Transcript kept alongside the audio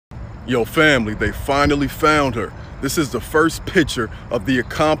Yo, family, they finally found her. This is the first picture of the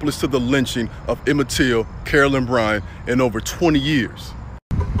accomplice to the lynching of Emmett Till, Carolyn Bryant, in over 20 years.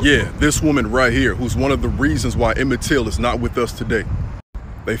 Yeah, this woman right here, who's one of the reasons why Emmett Till is not with us today.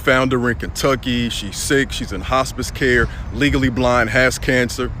 They found her in Kentucky. She's sick, she's in hospice care, legally blind, has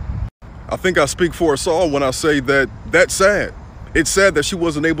cancer. I think I speak for us all when I say that that's sad. It's sad that she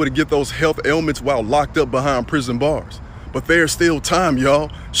wasn't able to get those health ailments while locked up behind prison bars. But there's still time, y'all.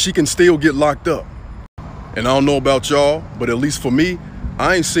 She can still get locked up. And I don't know about y'all, but at least for me,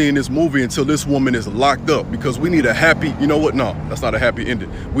 I ain't seeing this movie until this woman is locked up, because we need a happy, you know what? No, that's not a happy ending.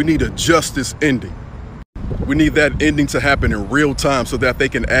 We need a justice ending. We need that ending to happen in real time so that they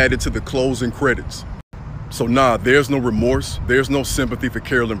can add it to the closing credits. So nah, there's no remorse. There's no sympathy for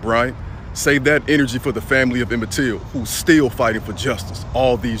Carolyn Bryant. Save that energy for the family of Emmett Till, who's still fighting for justice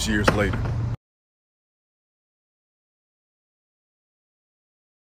all these years later.